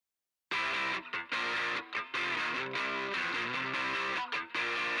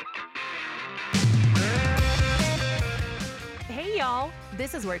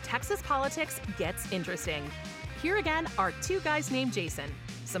This is where Texas politics gets interesting. Here again are two guys named Jason,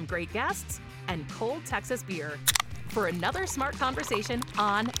 some great guests, and cold Texas beer for another smart conversation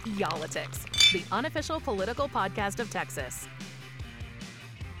on Y'all-itics, the unofficial political podcast of Texas.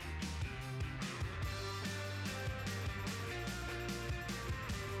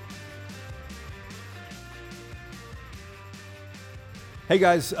 Hey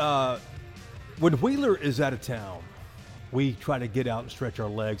guys, when Wheeler is out of town, we try to get out and stretch our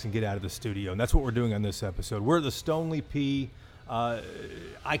legs and get out of the studio, and that's what we're doing on this episode. We're at the Stoneleigh P,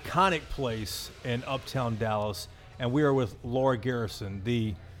 iconic place in Uptown Dallas, and we are with Laura Garrison.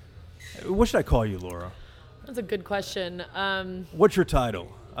 What should I call you, Laura? That's a good question. What's your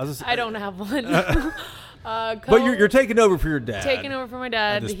title? I don't have one. But you're taking over for your dad. Taking over for my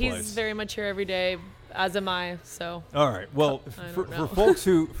dad. He's place. very much here every day, as am I. So. All right. Well, for folks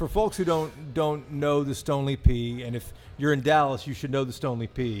who don't know the Stoneleigh P, and if you're in Dallas, you should know the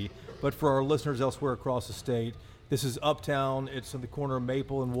Stoneleigh P. But for our listeners elsewhere across the state, this is Uptown. It's on the corner of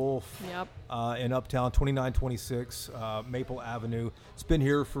Maple and Wolf. Yep. In Uptown, 2926 Maple Avenue. It's been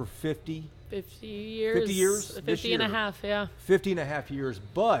here for 50 years. 50 years. 50 and a half. Yeah. 50 and a half years.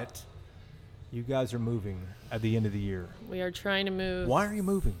 But you guys are moving at the end of the year. We are trying to move. Why are you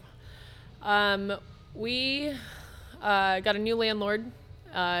moving? We got a new landlord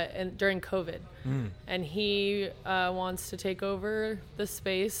during COVID, and he wants to take over the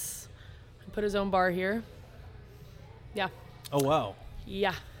space and put his own bar here. Yeah. Oh, wow.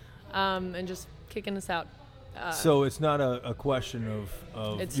 Yeah. And just kicking us out. So it's not a question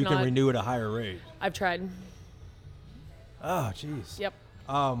of you can renew at a higher rate. I've tried. Oh, jeez. Yep.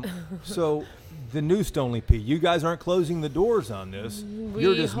 So the new Stoneleigh P, you guys aren't closing the doors on this.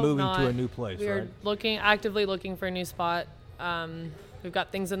 You're just moving to a new place, right? We're actively looking for a new spot. We've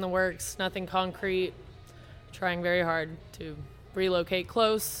got things in the works, nothing concrete. Trying very hard to relocate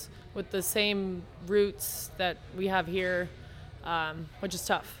close with the same roots that we have here, which is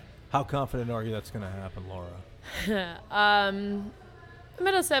tough. How confident are you that's going to happen, Laura? I'm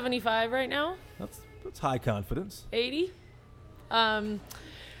at a 75 right now. That's high confidence. 80.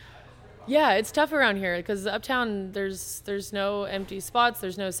 Yeah, it's tough around here because uptown there's no empty spots.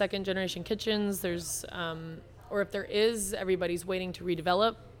 There's no second generation kitchens. Or if there is, everybody's waiting to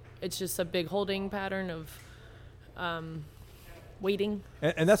redevelop. It's just a big holding pattern of waiting.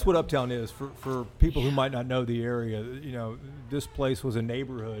 And that's what Uptown is for people who might not know the area. You know, this place was a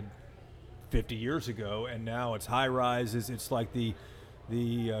neighborhood 50 years ago, and now it's high rises. It's like the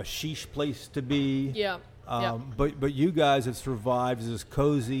sheesh place to be. Yeah. But you guys have survived as this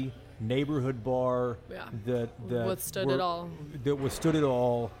cozy neighborhood bar that withstood it all. That withstood it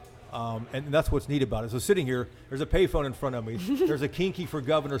all. And that's what's neat about it. So sitting here, there's a payphone in front of me. There's a Kinky for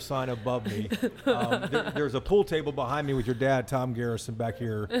Governor sign above me. There's a pool table behind me with your dad, Tom Garrison, back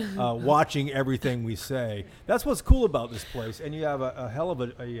here watching everything we say. That's what's cool about this place. And you have a hell of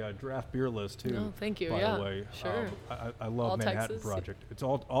a draft beer list, too. Oh, thank you. By the way. Sure. I love all Manhattan Texas. Project. It's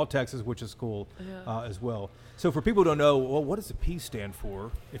all Texas, which is cool as well. So for people who don't know, well, what does the P stand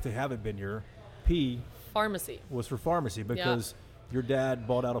for if they haven't been here? P Pharmacy. Was for pharmacy because your dad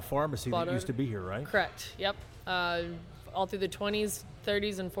bought out a pharmacy that used to be here, right? Correct. Yep. All through the 20s,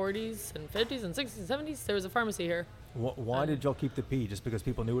 30s, and 40s, and 50s, and 60s, and 70s, there was a pharmacy here. Why did y'all keep the P? Just because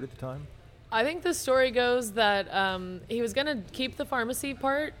people knew it at the time? I think the story goes that he was going to keep the pharmacy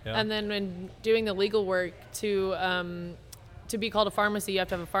part, and then when doing the legal work to be called a pharmacy, you have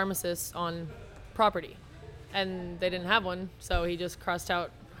to have a pharmacist on property. And they didn't have one, so he just crossed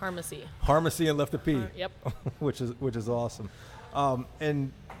out pharmacy. Pharmacy and left the P. Yep. which is awesome.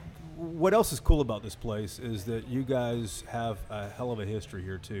 And what else is cool about this place is that you guys have a hell of a history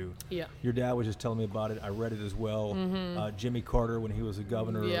here, too. Yeah. Your dad was just telling me about it. I read it as well. Mm-hmm. Jimmy Carter, when he was the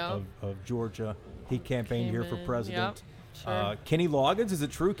governor of Georgia, he campaigned here for president. Yep. Sure. Kenny Loggins, is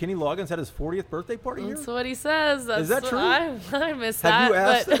it true? Kenny Loggins had his 40th birthday party here? That's what he says. Is that true? I missed that. Have you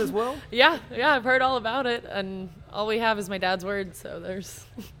asked that as well? Yeah, I've heard all about it, and all we have is my dad's word, so there's...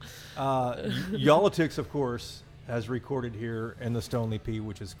 Y'all-itics, of course, has recorded here in the Stoneleigh P,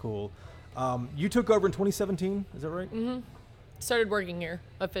 which is cool. You took over in 2017, is that right? Mm-hmm. Started working here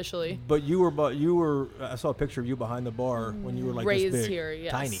officially. But you were. I saw a picture of you behind the bar when you were like raised this big, here,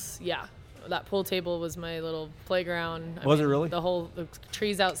 yes. tiny. Yeah, that pool table was my little playground. Was it really? The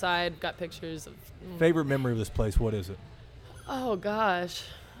trees outside. Got pictures of. Favorite memory of this place? What is it? Oh gosh,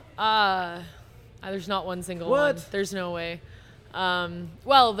 there's not one single one. There's no way.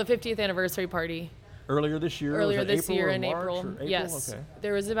 Well, the 50th anniversary party. Earlier this year? Earlier this April year or in March April. Yes. Okay.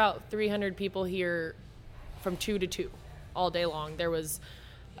 There was about 300 people here from 2 to 2 all day long. There was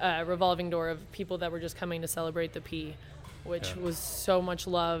a revolving door of people that were just coming to celebrate the P. which was so much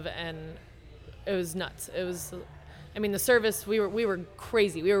love, and it was nuts. It was, I mean, the service, we were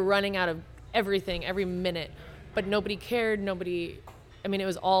crazy. We were running out of everything every minute, but nobody cared. I mean, it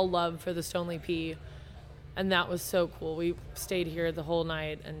was all love for the Stoneleigh P, and that was so cool. We stayed here the whole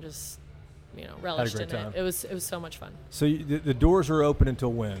night and just, relished in it. It was so much fun. So the doors are open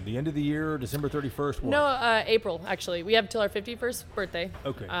until when? The end of the year, December 31st? What? No, April, actually. We have till our 51st birthday.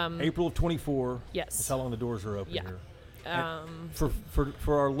 Okay. April of 24. Yes. That's how long the doors are open here.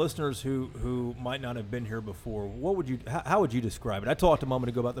 For our listeners who might not have been here before, how would you describe it? I talked a moment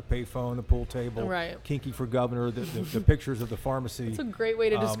ago about the payphone, the pool table, right. Kinky for Governor, the pictures of the pharmacy. It's a great way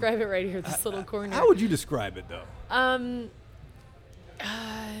to describe it right here, this little corner. How would you describe it, though?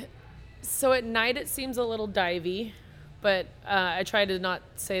 So at night it seems a little divey, but I try to not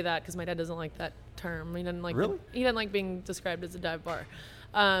say that because my dad doesn't like that term. He doesn't like he doesn't like being described as a dive bar.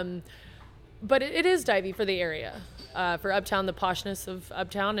 But it is divey for the area. For Uptown, the poshness of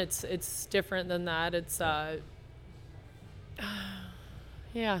Uptown, it's different than that. It's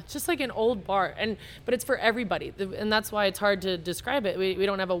just like an old bar, but it's for everybody, and that's why it's hard to describe it. We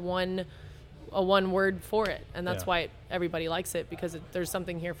don't have a one word for it, and that's why everybody likes it, because there's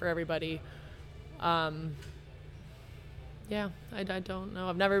something here for everybody. I don't know.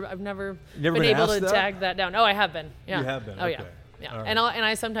 I've never been able to tag that down. Oh, I have been. Yeah. You have been. Oh, okay. Yeah. Right. And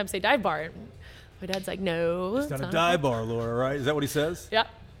I sometimes say dive bar. My dad's like, no. It's not a dive bar, Laura, right? Is that what he says? Yeah.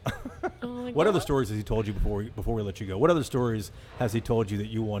 Like, what other stories has he told you before we let you go? What other stories has he told you that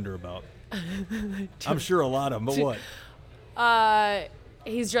you wonder about? I'm sure a lot of them, but what?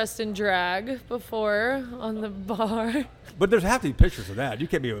 He's dressed in drag before on the bar. But there's have to be pictures of that. You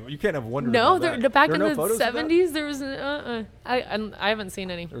can't have wondered. No, about that. Back in the 70s, there was. I haven't seen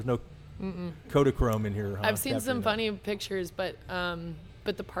any. There's no Kodachrome in here. Huh? I've seen some funny pictures, but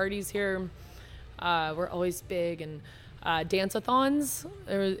the parties here were always big, and dance-a-thons.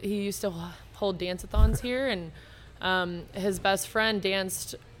 He used to hold dance-a-thons here, and his best friend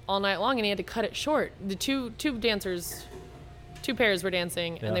danced all night long, and he had to cut it short. The two pairs were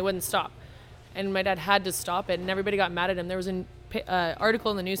dancing, and they wouldn't stop. And my dad had to stop it, and everybody got mad at him. There was an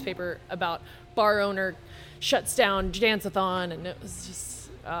article in the newspaper about bar owner shuts down dance-a-thon, and it was just...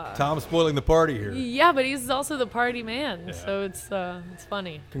 Tom's spoiling the party here. Yeah, but he's also the party man, so it's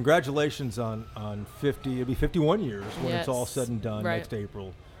funny. Congratulations on 50. It'll be 51 years when it's all said and done next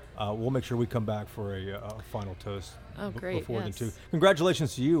April. We'll make sure we come back for a final toast. Oh, great! Before then too.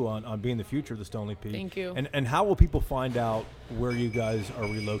 Congratulations to you on being the future of the Stoneleigh P. Thank you. And how will people find out where you guys are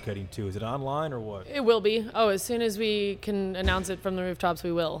relocating to? Is it online or what? It will be. Oh, as soon as we can announce it from the rooftops,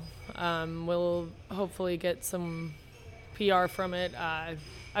 we will. We'll hopefully get some PR from it.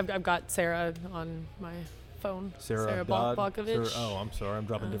 I've got Sarah on my phone. Sarah Balkovich. I'm sorry. I'm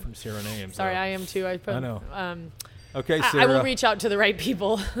dropping different Sarah names. Sorry, I am too. I know. Okay, Sarah. I will reach out to the right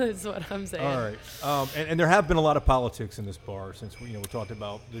people. Is what I'm saying. All right. And there have been a lot of politics in this bar since we talked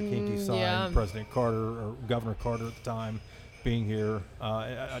about the kinky sign, President Carter or Governor Carter at the time being here,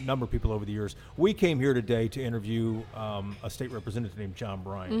 a number of people over the years. We came here today to interview a state representative named John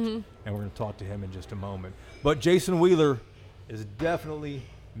Bryant, and we're going to talk to him in just a moment. But Jason Wheeler is definitely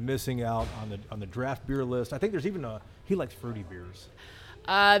missing out on the draft beer list. I think there's even he likes fruity beers.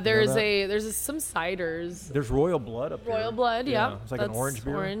 There's some ciders. There's Royal Blood up there. Royal Blood, yeah. It's like an orange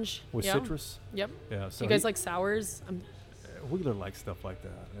beer. Orange with citrus. Yep. Yeah. So you guys like sours? Wheeler likes stuff like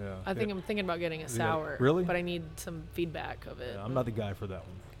that. Yeah. I'm thinking about getting a sour. Really? But I need some feedback of it. Yeah, I'm not the guy for that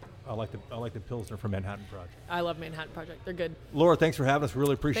one. I like the Pilsner from Manhattan Project. I love Manhattan Project. They're good. Laura, thanks for having us.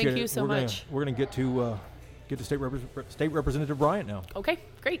 Really appreciate it. Thank you so much. We're gonna get to State Representative Bryant now. Okay,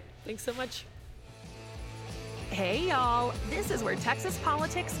 great. Thanks so much. Hey, y'all. This is where Texas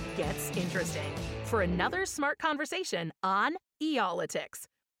politics gets interesting. For another smart conversation on Eolitics.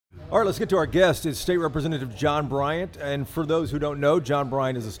 All right, let's get to our guest. It's State Representative John Bryant. And for those who don't know, John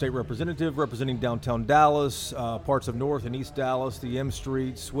Bryant is a state representative representing downtown Dallas, parts of North and East Dallas, the M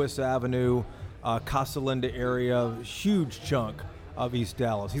Street, Swiss Avenue, Casa Linda area, huge chunk of East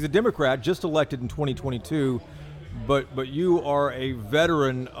Dallas. He's a Democrat, just elected in 2022, but you are a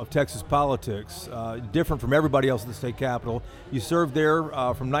veteran of Texas politics, different from everybody else at the state capitol. You served there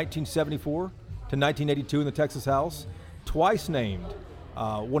from 1974 to 1982 in the Texas House, twice named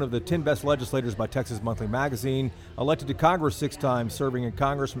one of the 10 best legislators by Texas Monthly Magazine, elected to Congress 6 times, serving in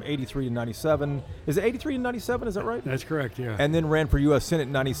Congress from 83 to 97. Is it 83 to 97? Is that right? That's correct, yeah. And then ran for U.S. Senate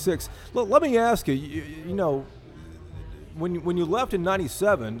in 96. Let me ask you, you know, when you left in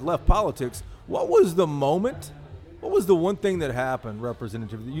 97, left politics, what was the moment? What was the one thing that happened,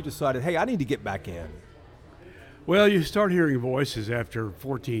 Representative, that you decided, hey, I need to get back in? Well, you start hearing voices after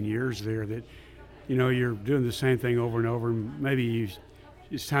 14 years there that, you're doing the same thing over and over, and maybe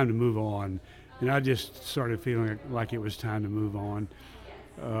it's time to move on. And I just started feeling like it was time to move on.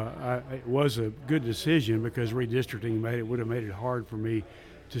 It was a good decision because redistricting would have made it hard for me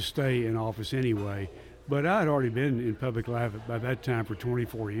to stay in office anyway. But I had already been in public life by that time for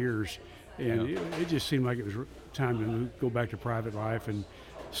 24 years, and it just seemed like it was time to go back to private life and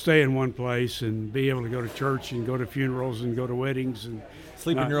stay in one place and be able to go to church and go to funerals and go to weddings and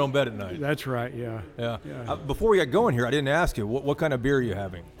sleep in your own bed at night. That's right. Yeah. Before we got going here, I didn't ask you what kind of beer are you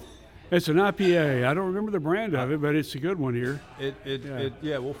having? It's an IPA. I don't remember the brand of it, but it's a good one here.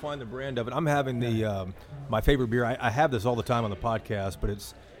 We'll find the brand of it. I'm having my favorite beer. I have this all the time on the podcast, but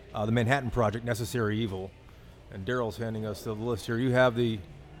it's the Manhattan Project, Necessary Evil. And Daryl's handing us the list here. You have the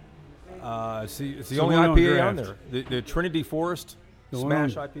it's the only IPA on there. The Trinity Forest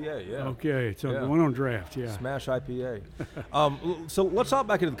Smash IPA. Yeah. Okay, so the one on draft. Yeah. Smash IPA. So let's hop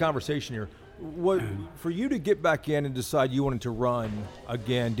back into the conversation here. For you to get back in and decide you wanted to run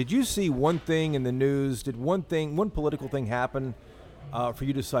again, did you see one thing in the news? Did one political thing happen for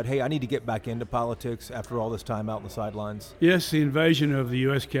you to decide, hey, I need to get back into politics after all this time out on the sidelines? Yes, the invasion of the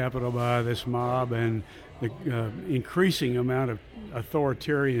U.S. Capitol by this mob and the increasing amount of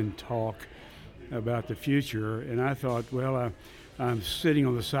authoritarian talk about the future. And I thought, well, I'm sitting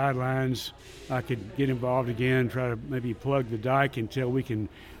on the sidelines. I could get involved again, try to maybe plug the dike until we can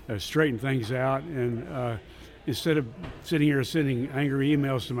straighten things out, and instead of sitting here sending angry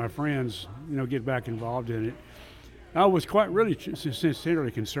emails to my friends, get back involved in it. I was really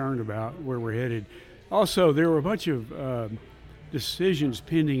sincerely concerned about where we're headed. Also, there were a bunch of decisions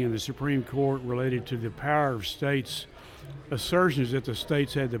pending in the Supreme Court related to the power of states, assertions that the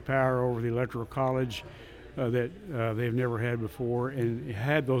states had the power over the Electoral College that they've never had before, and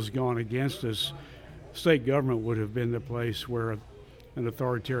had those gone against us, state government would have been the place where an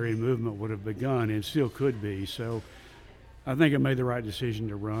authoritarian movement would have begun, and still could be. So I think I made the right decision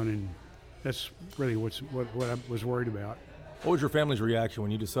to run, and that's really what I was worried about. What was your family's reaction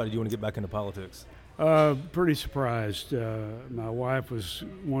when you decided you want to get back into politics? Pretty surprised. My wife was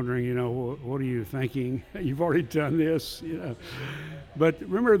wondering, what are you thinking? You've already done this, But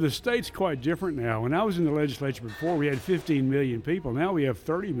remember, the state's quite different now. When I was in the legislature before, we had 15 million people. Now we have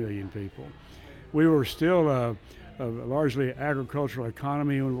 30 million people. We were still a largely agricultural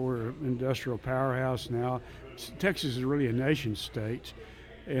economy when we're an industrial powerhouse now. Texas is really a nation state,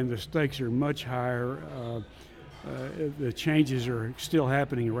 and the stakes are much higher. The changes are still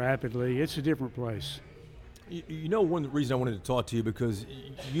happening rapidly. It's a different place. One reason I wanted to talk to you, because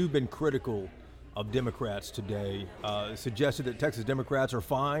you've been critical of Democrats today, suggested that Texas Democrats are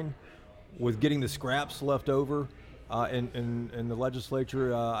fine with getting the scraps left over in the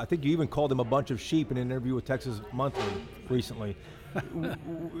legislature. I think you even called them a bunch of sheep in an interview with Texas Monthly recently.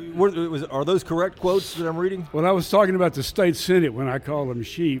 Are those correct quotes that I'm reading? Well, I was talking about the state Senate when I called them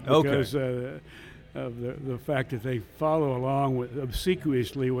sheep, because of the fact that they follow along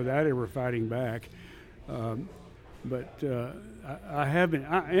obsequiously without ever fighting back. But I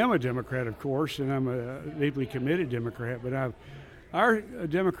am a Democrat, of course, and I'm a deeply committed Democrat, but our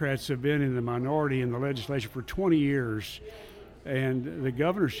Democrats have been in the minority in the legislature for 20 years, and the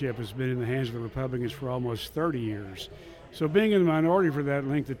governorship has been in the hands of the Republicans for almost 30 years. So being in the minority for that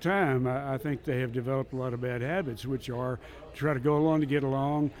length of time, I think they have developed a lot of bad habits, which are to try to go along to get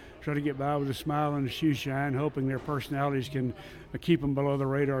along, try to get by with a smile and a shoe shine, hoping their personalities can keep them below the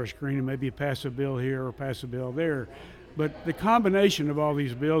radar screen and maybe pass a bill here or pass a bill there. But the combination of all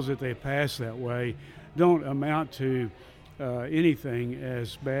these bills that they pass that way don't amount to anything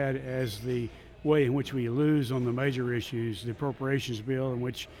as bad as the way in which we lose on the major issues, the appropriations bill, in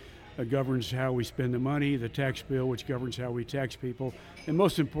which governs how we spend the money, the tax bill, which governs how we tax people, and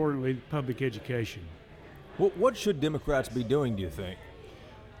most importantly, public education. What should Democrats be doing, do you think?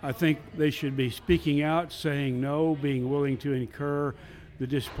 I think they should be speaking out, saying no, being willing to incur the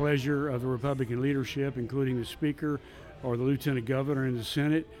displeasure of the Republican leadership, including the Speaker or the Lieutenant Governor in the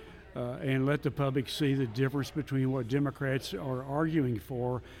Senate, and let the public see the difference between what Democrats are arguing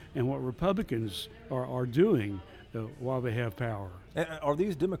for and what Republicans are doing while they have power. And are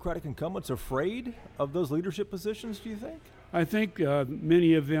these Democratic incumbents afraid of those leadership positions, do you think? I think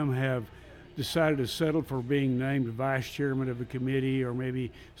many of them have decided to settle for being named vice chairman of a committee, or maybe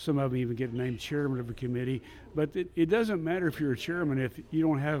some of them even get named chairman of a committee. But it doesn't matter if you're a chairman if you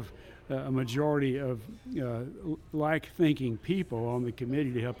don't have a majority of like-thinking people on the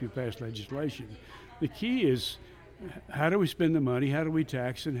committee to help you pass legislation. The key is, how do we spend the money, how do we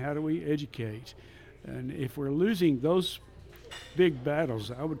tax, and how do we educate? And if we're losing those big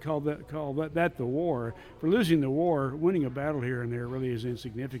battles. I would call that the war. For losing the war, winning a battle here and there really is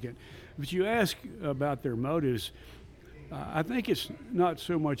insignificant. But you ask about their motives, I think it's not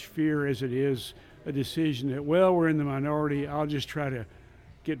so much fear as it is a decision that, well, we're in the minority, I'll just try to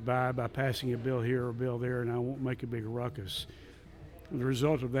get by passing a bill here or a bill there, and I won't make a big ruckus. The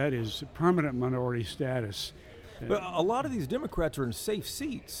result of that is permanent minority status. But a lot of these Democrats are in safe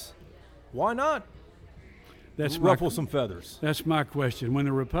seats. Why not That's ruffle some feathers? That's my question. When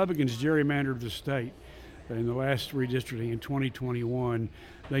the Republicans gerrymandered the state in the last redistricting in 2021,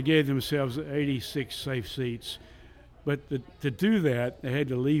 they gave themselves 86 safe seats. But to do that, they had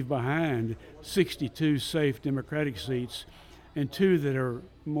to leave behind 62 safe Democratic seats and 2 that are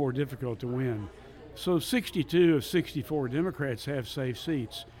more difficult to win. So 62 of 64 Democrats have safe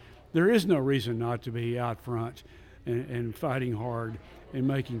seats. There is no reason not to be out front and fighting hard and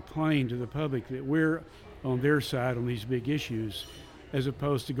making plain to the public that we're on their side on these big issues, as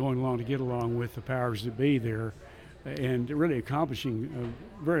opposed to going along to get along with the powers that be there and really accomplishing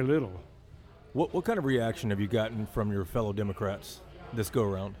very little. What kind of reaction have you gotten from your fellow Democrats this go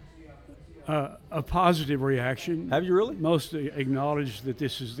around? A positive reaction. Have you really? Most acknowledge that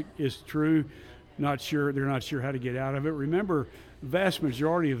this is true. They're not sure how to get out of it. Remember, the vast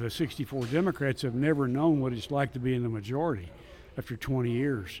majority of the 64 Democrats have never known what it's like to be in the majority after 20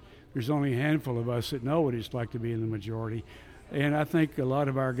 years. There's only a handful of us that know what it's like to be in the majority. And I think a lot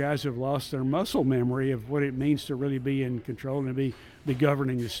of our guys have lost their muscle memory of what it means to really be in control and be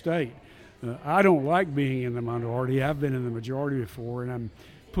governing the state. I don't like being in the minority. I've been in the majority before, and I'm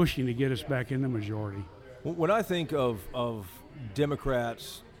pushing to get us back in the majority. When I think of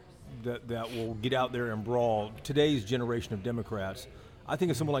Democrats that will get out there and brawl, today's generation of Democrats, I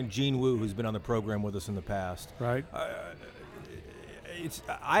think of someone like Gene Wu, who's been on the program with us in the past. Right.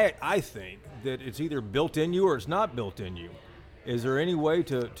 I think that it's either built in you or it's not built in you. Is there any way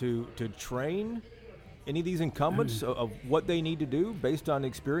to train any of these incumbents of what they need to do based on the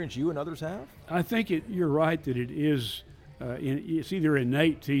experience you and others have? I think you're right that it is. It's either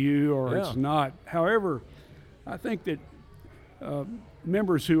innate to you or it's not. However, I think that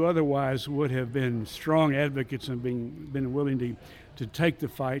members who otherwise would have been strong advocates and been willing to take the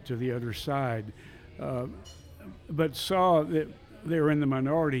fight to the other side, but saw that they were in the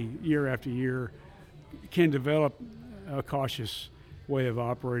minority year after year, can develop a cautious way of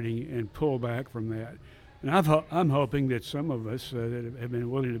operating and pull back from that. And I'm hoping that some of us that have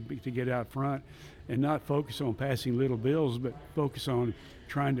been willing to get out front and not focus on passing little bills, but focus on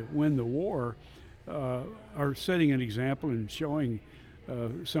trying to win the war, are setting an example and showing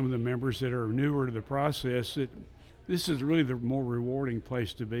some of the members that are newer to the process that this is really the more rewarding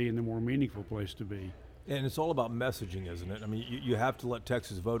place to be and the more meaningful place to be. And it's all about messaging, isn't it? I mean, you have to let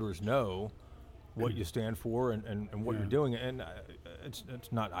Texas voters know what you stand for and what you're doing. And it's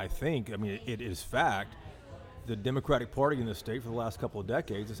not, I think, I mean, it is fact. The Democratic Party in the state for the last couple of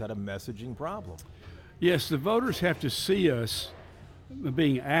decades has had a messaging problem. Yes, the voters have to see us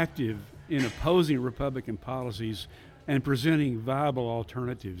being active in opposing Republican policies and presenting viable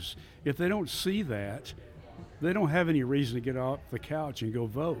alternatives. If they don't see that, they don't have any reason to get off the couch and go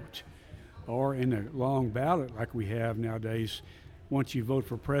vote. Or in a long ballot like we have nowadays, once you vote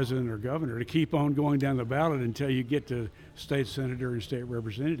for president or governor, to keep on going down the ballot until you get to state senator and state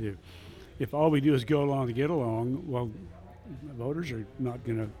representative. If all we do is go along to get along, well, voters are not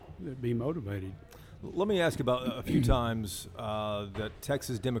going to be motivated. Let me ask about a few times that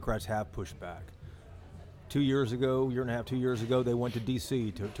Texas Democrats have pushed back. 2 years ago, year and a half, 2 years ago, they went to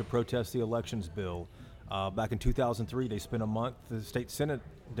D.C. to protest the elections bill. Back in 2003, they spent a month, the state Senate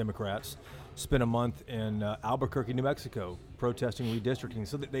Democrats spent a month in Albuquerque, New Mexico, protesting redistricting.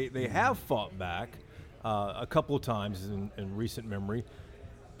 So they have fought back a couple of times in recent memory,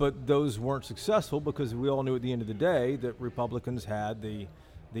 but those weren't successful because we all knew at the end of the day that Republicans had the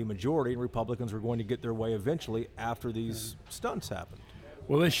majority and Republicans were going to get their way eventually after these stunts happened.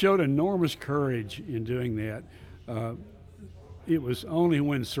 Well, they showed enormous courage in doing that. It was only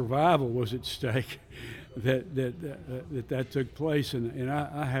when survival was at stake that took place, and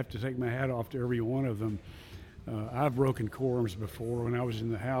I have to take my hat off to every one of them. I've broken quorums before when I was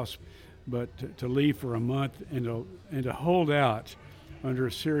in the House, but to leave for a month and to hold out under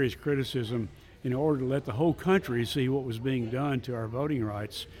serious criticism in order to let the whole country see what was being done to our voting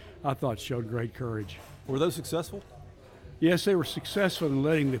rights, I thought showed great courage. Were those successful? Yes, they were successful in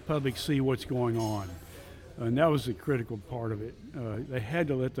letting the public see what's going on. And that was the critical part of it. They had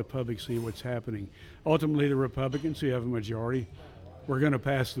to let the public see what's happening. Ultimately, the Republicans, who have a majority, were going to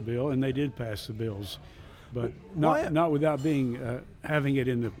pass the bill, and they did pass the bills, but not without having it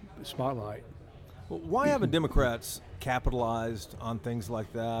in the spotlight. Well, why haven't Democrats capitalized on things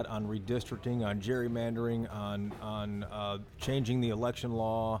like that, on redistricting, on gerrymandering, on changing the election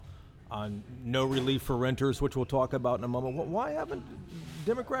law, on no relief for renters, which we'll talk about in a moment. Why haven't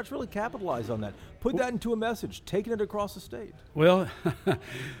Democrats really capitalized on that? Put that into a message, taking it across the state. Well,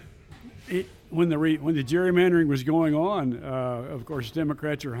 when the gerrymandering was going on, of course,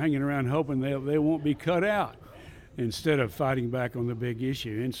 Democrats are hanging around hoping they won't be cut out instead of fighting back on the big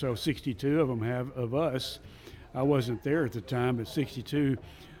issue. And so 62 of them of us. I wasn't there at the time, but 62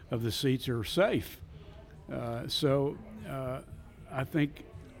 of the seats are safe. So I think,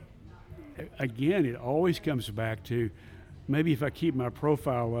 again, it always comes back to maybe if I keep my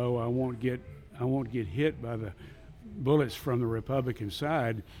profile low, I won't get hit by the bullets from the Republican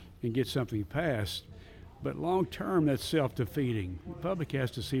side and get something passed. But long term, that's self-defeating. The public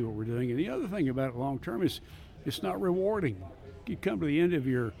has to see what we're doing. And the other thing about it long term is it's not rewarding. You come to the end of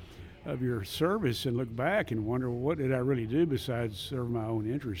your service and look back and wonder, well, what did I really do besides serve my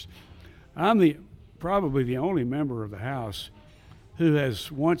own interests? I'm probably the only member of the House who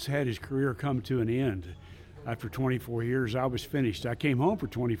has once had his career come to an end. After 24 years, I was finished. I came home for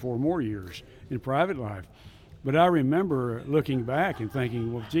 24 more years in private life. But I remember looking back and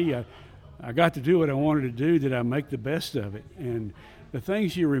thinking, well, gee, I got to do what I wanted to do. Did I make the best of it? And the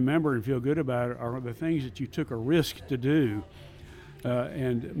things you remember and feel good about are the things that you took a risk to do.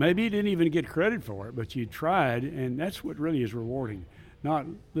 And maybe you didn't even get credit for it, but you tried, and that's what really is rewarding, not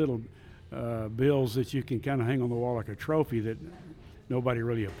little bills that you can kind of hang on the wall like a trophy that nobody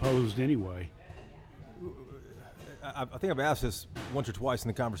really opposed anyway. I think I've asked this once or twice in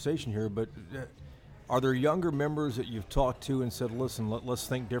the conversation here, but are there younger members that you've talked to and said, listen, let's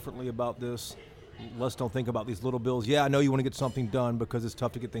think differently about this. Let's don't think about these little bills. Yeah, I know you want to get something done because it's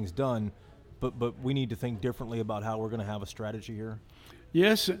tough to get things done, but we need to think differently about how we're going to have a strategy here.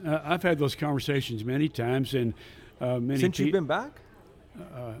 Yes, I've had those conversations many times. And since you've been back?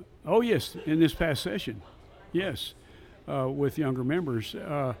 Oh, yes, in this past session, yes, with younger members.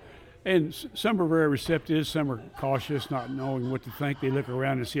 And some are very receptive, some are cautious, not knowing what to think. They look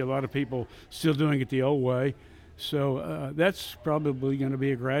around and see a lot of people still doing it the old way. So that's probably going to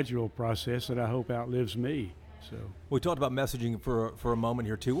be a gradual process that I hope outlives me. So we talked about messaging for a moment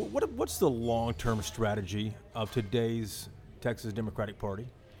here, too. What's the long-term strategy of today's Texas Democratic Party?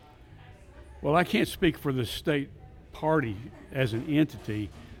 Well, I can't speak for the state party as an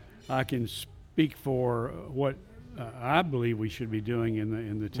entity. I can speak for what I believe we should be doing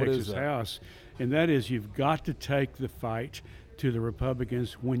in the Texas House, and that is you've got to take the fight to the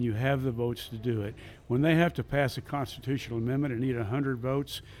Republicans when you have the votes to do it. When they have to pass a constitutional amendment and need 100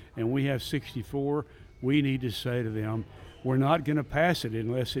 votes and we have 64, we need to say to them, we're not going to pass it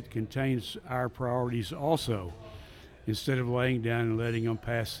unless it contains our priorities also, instead of laying down and letting them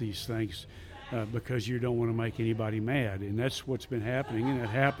pass these things because you don't want to make anybody mad. And that's what's been happening, and it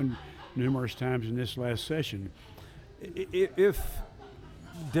happened numerous times in this last session. If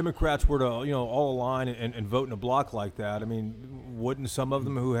Democrats were to, all align and vote in a block like that, I mean, wouldn't some of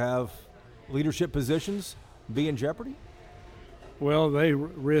them who have leadership positions be in jeopardy? Well, they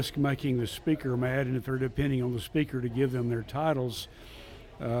risk making the speaker mad, and if they're depending on the speaker to give them their titles,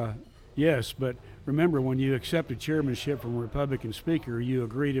 yes. But remember, when you accept a chairmanship from a Republican speaker, you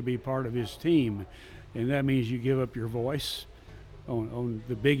agree to be part of his team, and that means you give up your voice on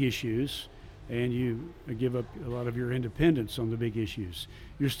the big issues, and you give up a lot of your independence on the big issues.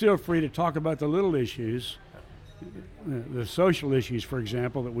 You're still free to talk about the little issues, the social issues, for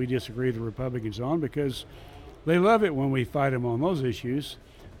example, that we disagree with the Republicans on, because they love it when we fight them on those issues.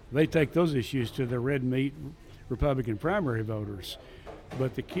 They take those issues to the red meat Republican primary voters.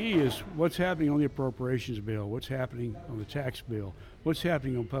 But the key is what's happening on the appropriations bill, what's happening on the tax bill, what's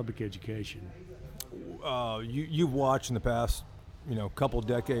happening on public education. You've watched in the past, couple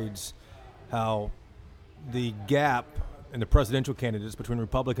decades how the gap in the presidential candidates between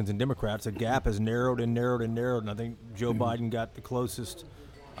Republicans and Democrats, the gap has narrowed and narrowed and narrowed, and I think Joe Biden got the closest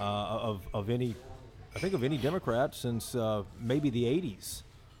of any Democrat since maybe the 80s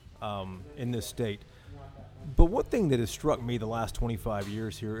in this state. But one thing that has struck me the last 25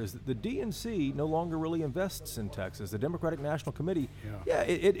 years here is that the DNC no longer really invests in Texas. The Democratic National Committee,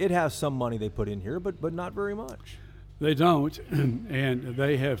 it has some money they put in here, but not very much. They don't, and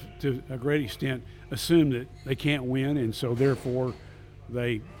they have, to a great extent, assumed that they can't win, and so therefore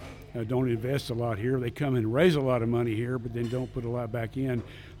they don't invest a lot here. They come and raise a lot of money here, but then don't put a lot back in.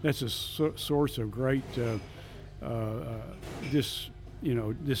 That's a source of great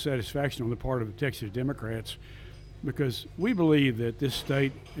dissatisfaction on the part of the Texas Democrats, because we believe that this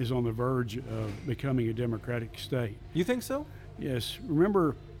state is on the verge of becoming a Democratic state. You think so? Yes.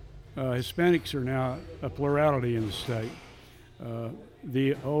 Remember, Hispanics are now a plurality in the state.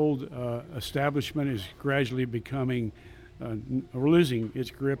 The old establishment is gradually becoming, losing its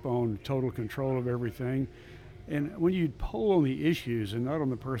grip on total control of everything. And when you poll on the issues and not on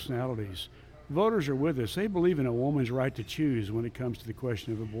the personalities, voters are with us. They believe in a woman's right to choose when it comes to the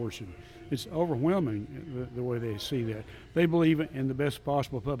question of abortion. It's overwhelming the way they see that. They believe in the best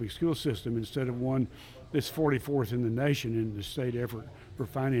possible public school system instead of one that's 44th in the nation in the state effort for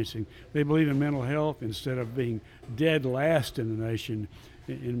financing. They believe in mental health instead of being dead last in the nation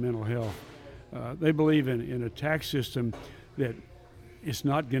in mental health. They believe in a tax system that is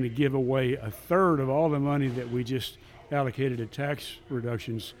not going to give away a third of all the money that we just allocated to tax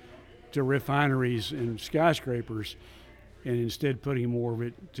reductions to refineries and skyscrapers, and instead putting more of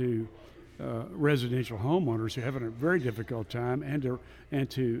it to residential homeowners who are having a very difficult time, and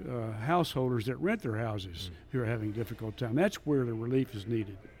to householders that rent their houses who are having a difficult time. That's where the relief is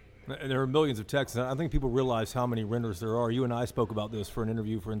needed. And there are millions of Texans. I think people realize how many renters there are. You and I spoke about this for an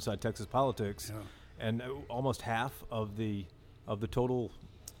interview for Inside Texas Politics, and almost half of the total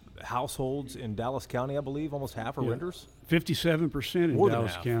households in Dallas County, I believe, almost half are renters. 57% in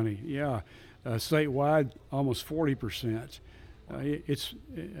Dallas County. Yeah, statewide, almost 40%.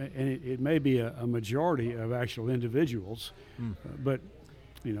 It may be a majority of actual individuals, but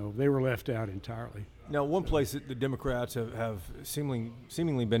they were left out entirely. Now, one place that the Democrats have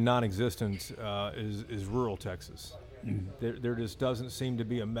seemingly been non-existent is rural Texas. There just doesn't seem to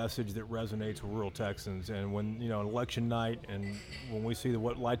be a message that resonates with rural Texans. And when election night, and when we see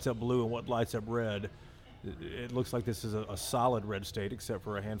what lights up blue and what lights up red, it looks like this is a solid red state, except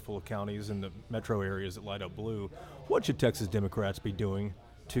for a handful of counties in the metro areas that light up blue. What should Texas Democrats be doing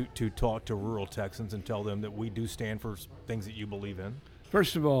to talk to rural Texans and tell them that we do stand for things that you believe in?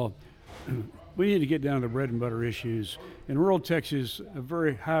 First of all, we need to get down to the bread and butter issues. In rural Texas, a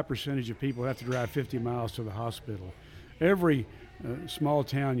very high percentage of people have to drive 50 miles to the hospital. Every small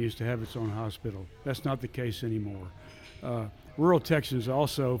town used to have its own hospital. That's not the case anymore. Rural Texans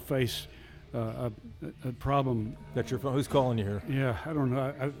also face a problem. That's your phone. Who's calling you here? Yeah, I don't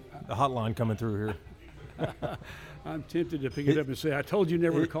know. The hotline coming through here. I'm tempted to pick it up and say, I told you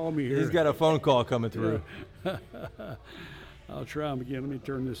never to call me here. He's got a phone call coming through. I'll try them again. Let me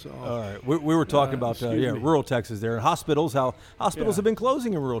turn this off. All right. We were talking about rural Texas there, and hospitals, how hospitals have been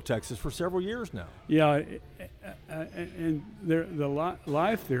closing in rural Texas for several years now. Yeah, and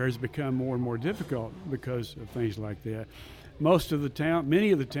life there has become more and more difficult because of things like that.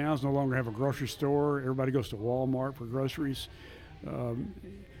 Many of the towns no longer have a grocery store. Everybody goes to Walmart for groceries.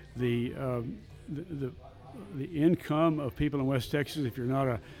 The income of people in West Texas, if you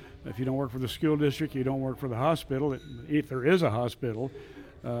don't work for the school district, you don't work for the hospital, if there is a hospital,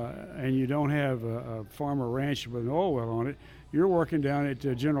 and you don't have a farm or ranch with an oil well on it, you're working down at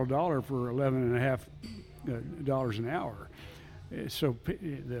General Dollar for $11.50 an hour. So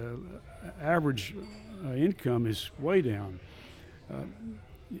the average income is way down.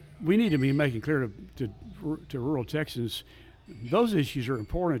 We need to be making clear to rural Texans, those issues are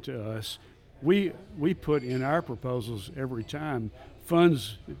important to us. We put in our proposals every time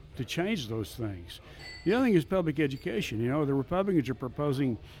funds to change those things. The other thing is public education. The Republicans are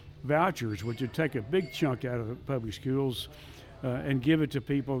proposing vouchers, which would take a big chunk out of the public schools and give it to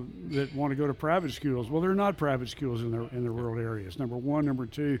people that want to go to private schools. Well, there are not private schools in the rural areas, number one. Number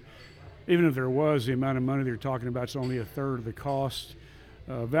two, even if there was, the amount of money they're talking about is only a third of the cost.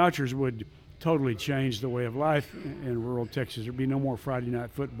 Vouchers would totally change the way of life in rural Texas. There'd be no more Friday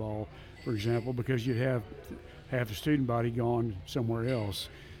night football, for example, because you'd have half the student body gone somewhere else.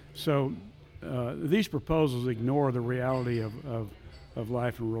 So these proposals ignore the reality of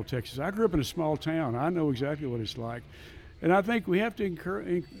life in rural Texas. I grew up in a small town. I know exactly what it's like. And I think we have to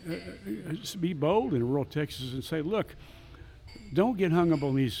be bold in rural Texas and say, look, don't get hung up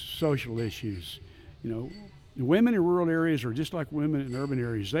on these social issues. Women in rural areas are just like women in urban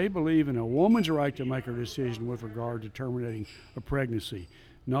areas. They believe in a woman's right to make her decision with regard to terminating a pregnancy,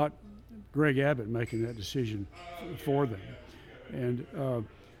 not Greg Abbott making that decision for them. And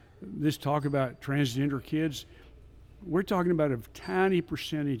this talk about transgender kids, we're talking about a tiny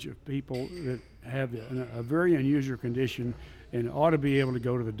percentage of people that have a very unusual condition and ought to be able to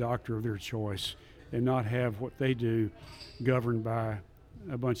go to the doctor of their choice and not have what they do governed by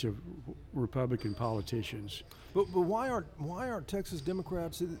a bunch of Republican politicians. But why aren't Texas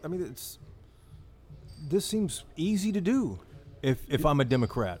Democrats? I mean, this seems easy to do. If I'm a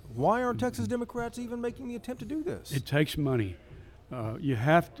Democrat, why aren't Texas Democrats even making the attempt to do this? It takes money. You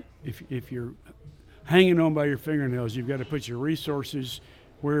have to, if you're hanging on by your fingernails, you've got to put your resources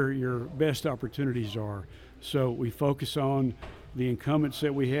where your best opportunities are. So we focus on the incumbents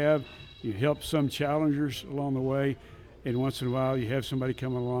that we have. You help some challengers along the way, and once in a while you have somebody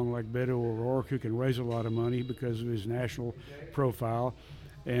coming along like Beto O'Rourke who can raise a lot of money because of his national profile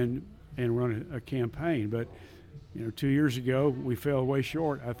and run a campaign. But 2 years ago we fell way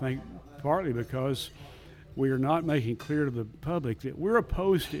short, I think partly because we are not making clear to the public that we're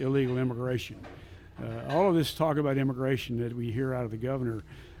opposed to illegal immigration. All of this talk about immigration that we hear out of the governor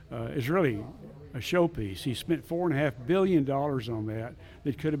is really a showpiece. He spent $4.5 billion on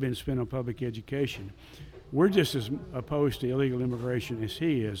that could have been spent on public education. We're just as opposed to illegal immigration as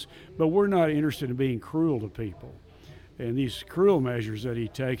he is, but we're not interested in being cruel to people. And these cruel measures that he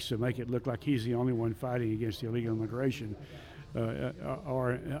takes to make it look like he's the only one fighting against illegal immigration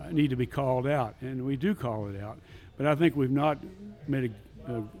need to be called out, and we do call it out. But I think we've not made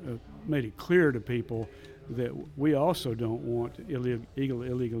it clear to people that we also don't want illegal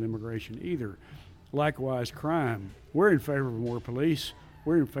immigration either. Likewise, crime. We're in favor of more police.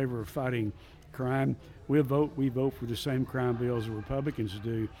 We're in favor of fighting crime. We vote for the same crime bills the Republicans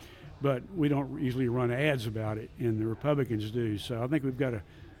do, but we don't usually run ads about it, and the Republicans do. So I think we've got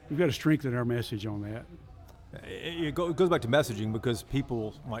to strengthen our message on that. It goes back to messaging, because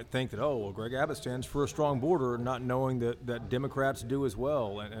people might think that, Greg Abbott stands for a strong border, not knowing that Democrats do as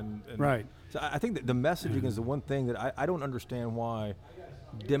well. And right. So I think that the messaging is the one thing that I don't understand why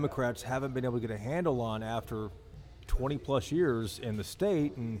Democrats haven't been able to get a handle on after 20 plus years in the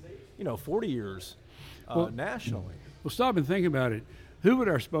state and 40 years nationally. Well, stop and think about it. Who would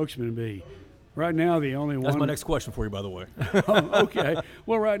our spokesman be? Right now, the only one. That's my next question for you, by the way. Okay.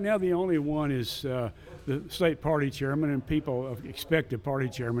 Well, right now, the only one is the state party chairman, and people expect the party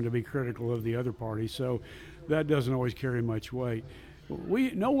chairman to be critical of the other party, so that doesn't always carry much weight.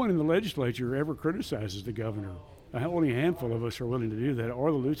 No one in the legislature ever criticizes the governor. Only a handful of us are willing to do that,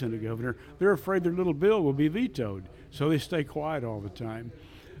 or the lieutenant governor. They're afraid their little bill will be vetoed, so they stay quiet all the time.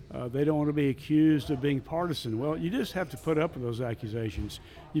 They don't want to be accused of being partisan. Well, you just have to put up with those accusations.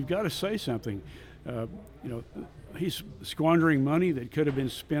 You've got to say something. He's squandering money that could have been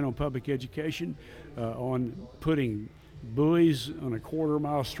spent on public education, on putting buoys on a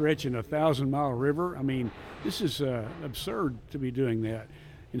quarter-mile stretch in a 1,000-mile river. I mean, this is absurd to be doing that,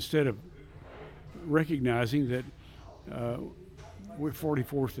 instead of recognizing that we're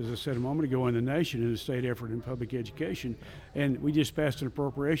 44th, as I said a moment ago, in the nation in the state effort in public education. And we just passed an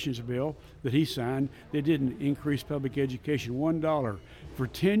appropriations bill that he signed that didn't increase public education $1. For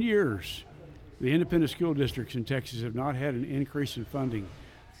 10 years, the independent school districts in Texas have not had an increase in funding,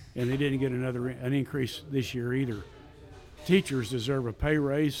 and they didn't get an increase this year either. Teachers deserve a pay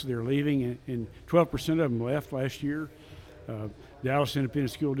raise. They're leaving, and 12% of them left last year. Dallas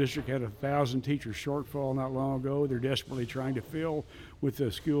Independent School District had 1,000 teachers shortfall not long ago. They're desperately trying to fill with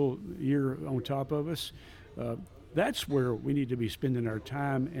the school year on top of us. That's where we need to be spending our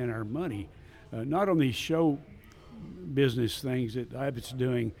time and our money, not on these show business things that Abbott's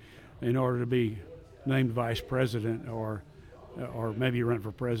doing in order to be named vice president or maybe run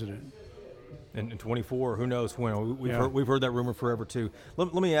for president. And in 24, who knows when? We've heard that rumor forever too.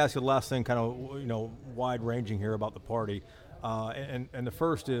 Let me ask you the last thing, kind of wide ranging here about the party. And the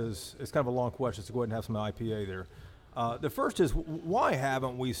first is, it's kind of a long question, so go ahead and have some IPA there. The first is, why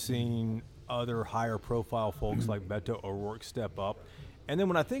haven't we seen other higher profile folks like Beto O'Rourke step up? And then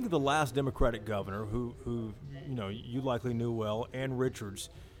when I think of the last Democratic governor, who you likely knew well, Ann Richards,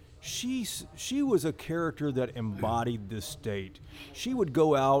 she was a character that embodied this state. She would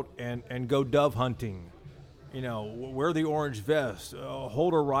go out and go dove hunting, wear the orange vest,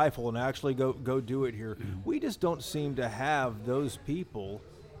 hold a rifle, and actually go do it here. We just don't seem to have those people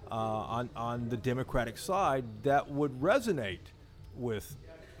on the Democratic side that would resonate with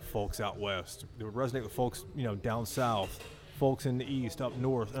folks out west. They would resonate with folks, down south, folks in the east, up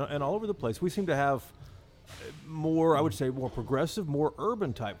north, and all over the place. We seem to have more, I would say, more progressive, more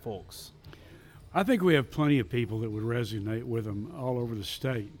urban type folks. I think we have plenty of people that would resonate with them all over the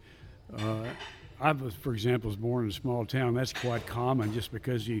state. I, for example, was born in a small town. That's quite common. Just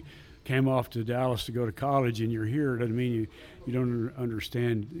because you came off to Dallas to go to college and you're here doesn't mean you don't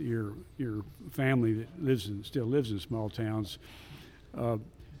understand your family that still lives in small towns.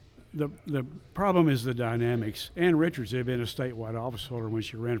 The problem is the dynamics. Ann Richards had been a statewide office holder when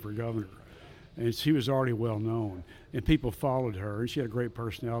she ran for governor, and she was already well known, and people followed her, and she had a great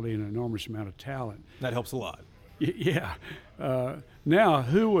personality and an enormous amount of talent. That helps a lot. Yeah. Now,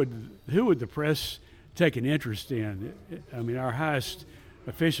 who would the press take an interest in? I mean, our highest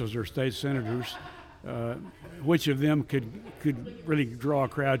officials are state senators. Which of them could really draw a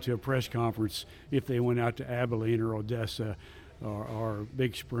crowd to a press conference if they went out to Abilene or Odessa or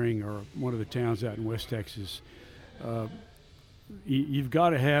Big Spring or one of the towns out in West Texas? you've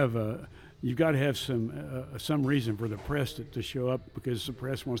got to have some reason for the press to show up, because the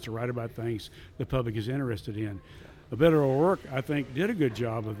press wants to write about things the public is interested in. Beto O'Rourke, I think, did a good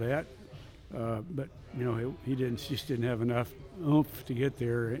job of that, but he just didn't have enough oomph to get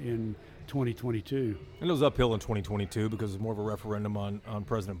there in 2022. And it was uphill in 2022 because it was more of a referendum on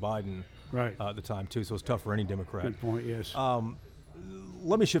President Biden at the time too, so it's tough for any Democrat. Good point. Yes.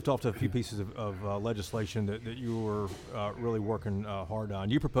 Let me shift off to a few pieces of legislation that you were really working hard on.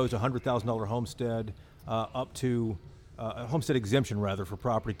 You proposed a $100,000 homestead up to a homestead exemption, rather, for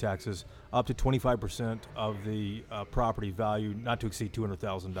property taxes up to 25% of the property value, not to exceed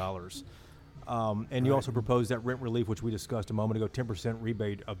 $200,000. And you also proposed that rent relief, which we discussed a moment ago, 10%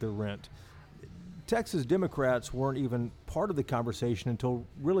 rebate of their rent. Texas Democrats weren't even part of the conversation until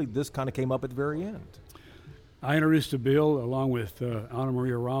really this kind of came up at the very end. I introduced a bill along with Ana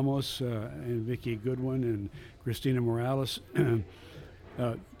Maria Ramos and Vicki Goodwin and Christina Morales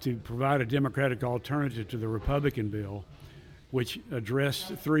to provide a Democratic alternative to the Republican bill, which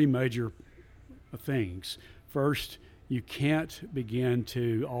addressed three major things. First, you can't begin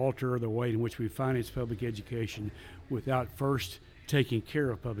to alter the way in which we finance public education without first taking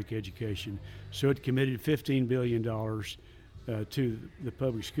care of public education. So it committed $15 billion to the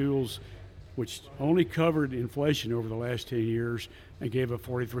public schools, which only covered inflation over the last 10 years and gave a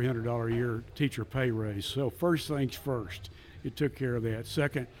 $4,300 a year teacher pay raise. So first things first, it took care of that.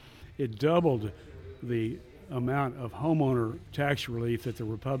 Second, it doubled the amount of homeowner tax relief that the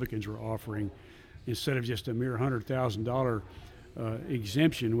Republicans were offering, instead of just a mere $100,000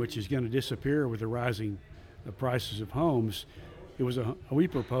 exemption, which is going to disappear with the rising prices of homes. We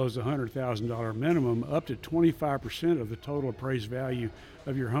proposed a $100,000 minimum up to 25% of the total appraised value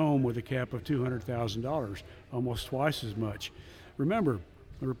of your home, with a cap of $200,000, almost twice as much. Remember,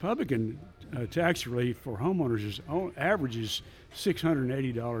 the Republican tax relief for homeowners averages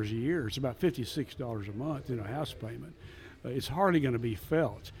 $680 a year. It's about $56 a month in a house payment. It's hardly going to be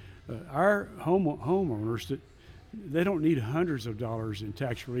felt. Our homeowners, they don't need hundreds of dollars in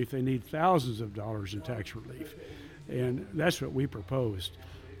tax relief. They need thousands of dollars in tax relief. And that's what we proposed.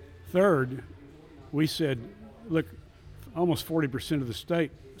 Third, we said, look, almost 40% of the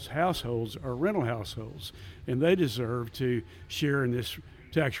state's households are rental households, and they deserve to share in this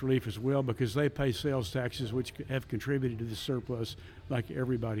tax relief as well, because they pay sales taxes, which have contributed to the surplus like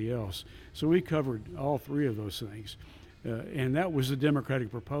everybody else. So we covered all three of those things, and that was the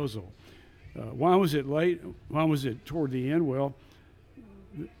Democratic proposal. Why was it late? Why was it toward the end? Well,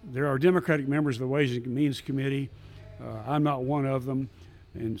 there are Democratic members of the Ways and Means Committee. I'm not one of them,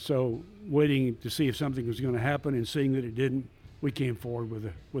 and so waiting to see if something was going to happen and seeing that it didn't, we came forward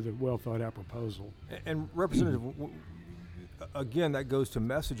with a well thought out proposal. And Representative, again, that goes to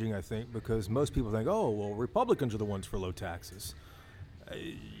messaging, I think, because most people think, oh, well, Republicans are the ones for low taxes.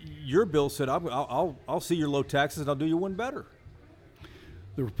 Your bill said, I'll see your low taxes and I'll do you one better.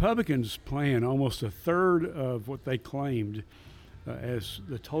 The Republicans' plan, almost a third of what they claimed as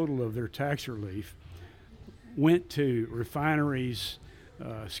the total of their tax relief, went to refineries,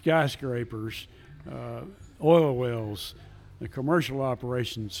 skyscrapers, oil wells, the commercial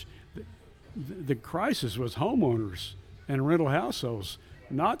operations. The crisis was homeowners and rental households,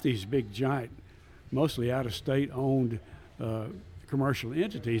 not these big, giant, mostly out-of-state owned commercial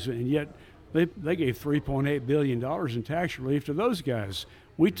entities, and yet they gave $3.8 billion in tax relief to those guys.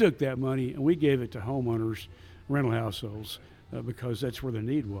 We took that money and we gave it to homeowners, rental households, because that's where the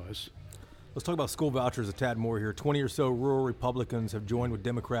need was. Let's talk about school vouchers a tad more here. 20 or so rural Republicans have joined with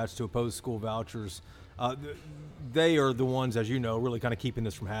Democrats to oppose school vouchers. They are the ones, as you know, really kind of keeping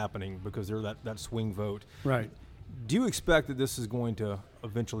this from happening because they're that swing vote. Right. Do you expect that this is going to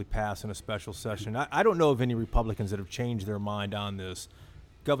eventually pass in a special session? I don't know of any Republicans that have changed their mind on this.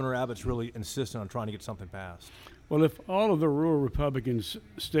 Governor Abbott's really insistent on trying to get something passed. Well, if all of the rural Republicans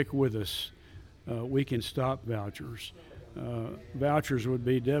stick with us, we can stop vouchers. Vouchers would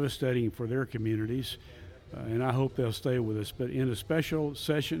be devastating for their communities, and I hope they'll stay with us. But in a special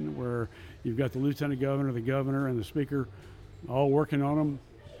session where you've got the lieutenant governor, the governor, and the speaker all working on them,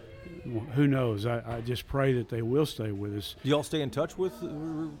 who knows? I just pray that they will stay with us. Do you all stay in touch with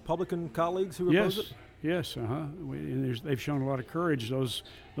Republican colleagues who oppose it? Yes, and they've shown a lot of courage. Those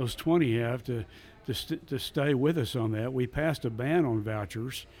 20 have to stay with us on that. We passed a ban on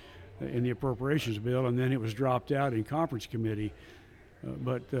vouchers in the appropriations bill, and then it was dropped out in conference committee.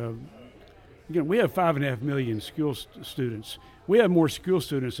 But again, we have 5.5 million school students. We have more school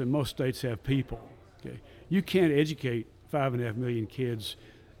students than most states have people. Okay, you can't educate 5.5 million kids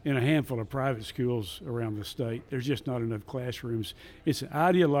in a handful of private schools around the state. There's just not enough classrooms. It's an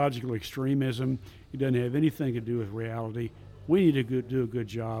ideological extremism. It doesn't have anything to do with reality. we need to do a good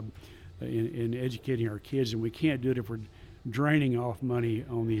job in educating our kids, and we can't do it if we're draining off money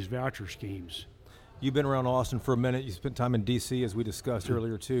on these voucher schemes. You've been around Austin for a minute. You spent time in D.C., as we discussed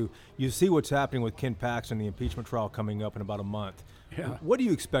earlier, too. You see what's happening with Ken Paxton, the impeachment trial coming up in about a month. Yeah. What do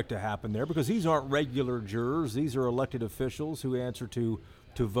you expect to happen there? Because these aren't regular jurors. These are elected officials who answer to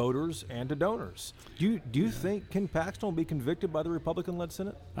voters and to donors. Do you think Ken Paxton will be convicted by the Republican-led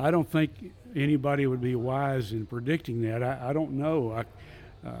Senate? I don't think anybody would be wise in predicting that. I don't know.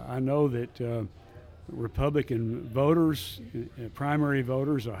 I know that Republican voters, primary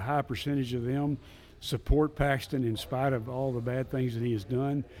voters, a high percentage of them support Paxton in spite of all the bad things that he has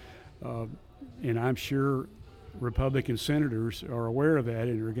done. And I'm sure Republican senators are aware of that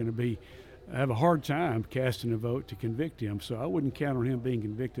and are going to have a hard time casting a vote to convict him. So I wouldn't count on him being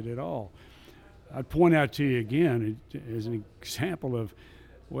convicted at all. I'd point out to you again, as an example of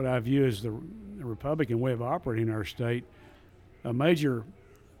what I view as the Republican way of operating in our state, a major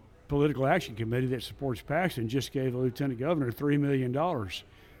political action committee that supports Paxton just gave the lieutenant governor $3 million.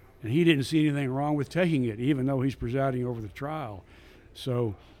 And he didn't see anything wrong with taking it, even though he's presiding over the trial.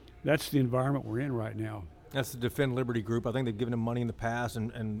 So that's the environment we're in right now. That's the Defend Liberty group. I think they've given him money in the past,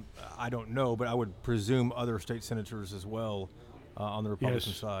 and I don't know, but I would presume other state senators as well on the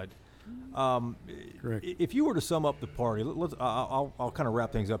Republican side. Correct. If you were to sum up the party, I'll kind of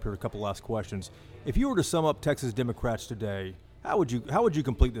wrap things up here with a couple last questions. If you were to sum up Texas Democrats today, how would you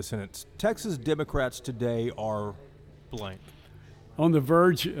complete the sentence? Texas Democrats today are blank. On the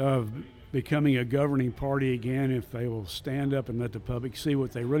verge of becoming a governing party again, if they will stand up and let the public see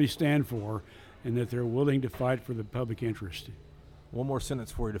what they really stand for, and that they're willing to fight for the public interest. One more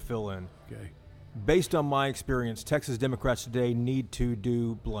sentence for you to fill in. Okay. Based on my experience, Texas Democrats today need to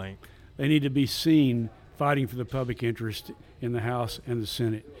do blank. They need to be seen fighting for the public interest in the House and the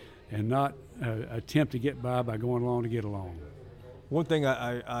Senate, and not attempt to get by going along to get along. One thing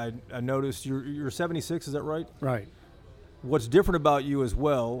I noticed, you're 76, is that right? Right. What's different about you as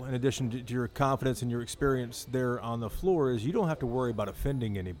well, in addition to your confidence and your experience there on the floor, is you don't have to worry about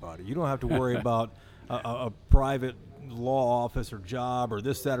offending anybody. You don't have to worry about a private law office or job or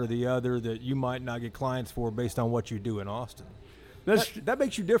this, that, or the other that you might not get clients for based on what you do in Austin. That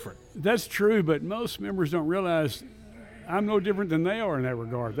makes you different. That's true, but most members don't realize I'm no different than they are in that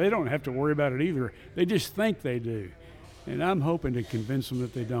regard. They don't have to worry about it either. They just think they do. And I'm hoping to convince them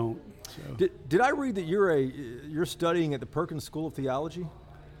that they don't. So. Did I read that you're studying at the Perkins School of Theology?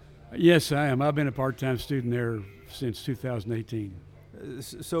 Yes, I am. I've been a part-time student there since 2018.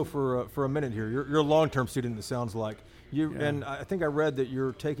 So for a minute here, you're a long-term student. It sounds like and I think I read that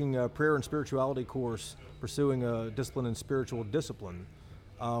you're taking a prayer and spirituality course, pursuing a discipline in spiritual discipline.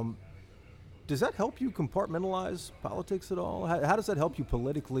 Does that help you compartmentalize politics at all? How does that help you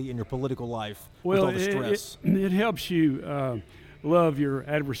politically in your political life with all the stress? It helps you love your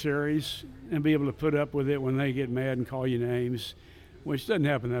adversaries and be able to put up with it when they get mad and call you names, which doesn't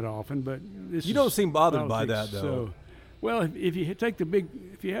happen that often. But you don't seem bothered by that, though. So, well, if you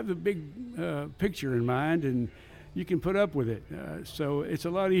have the big picture in mind, and you can put up with it. So it's a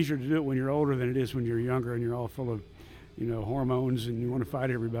lot easier to do it when you're older than it is when you're younger and you're all full of, hormones and you want to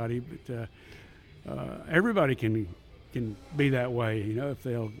fight everybody. But everybody can be that way, if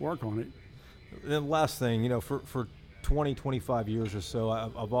they'll work on it. And the last thing, for 20, 25 years or so,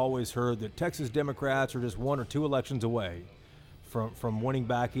 I've always heard that Texas Democrats are just one or two elections away from winning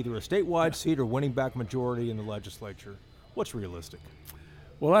back either a statewide seat or winning back majority in the legislature. What's realistic?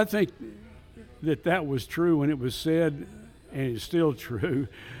 Well, I think that was true when it was said, and it's still true.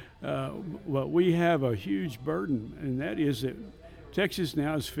 But we have a huge burden, and that is that Texas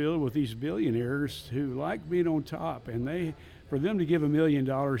now is filled with these billionaires who like being on top, and for them to give $1 million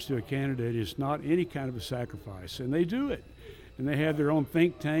to a candidate is not any kind of a sacrifice, and they do it. And they have their own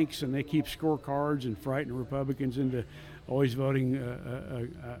think tanks, and they keep scorecards and frighten Republicans into always voting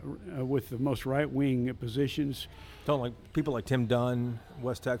with the most right-wing positions. Like people like Tim Dunn,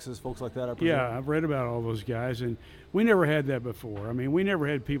 West Texas, folks like that, I presume? Yeah, I've read about all those guys, and we never had that before. I mean, we never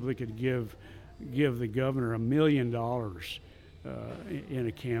had people that could give the governor $1 million in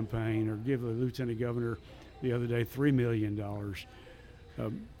a campaign, or give the lieutenant governor the other day $3 million.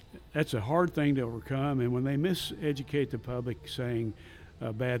 That's a hard thing to overcome, and when they miseducate the public saying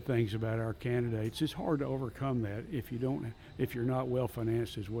bad things about our candidates, it's hard to overcome that if you're not well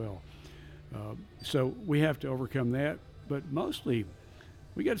financed as well. So we have to overcome that, but mostly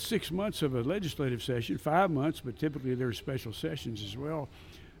we got 6 months of a legislative session, 5 months, but typically there's special sessions as well,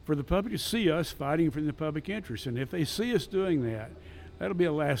 for the public to see us fighting for the public interest. And if they see us doing that, that'll be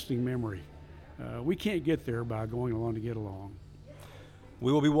a lasting memory. We can't get there by going along to get along.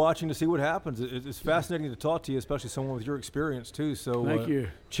 We will be watching to see what happens. It's fascinating to talk to you, especially someone with your experience, too. So thank you.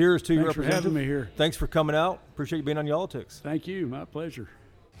 Cheers to you, Thanks Representative. for having me here. Thanks for coming out. Appreciate you being on Yolitics. Thank you. My pleasure.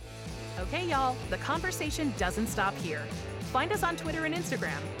 Okay, y'all, the conversation doesn't stop here. Find us on Twitter and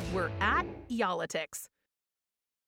Instagram. We're at Yolitics.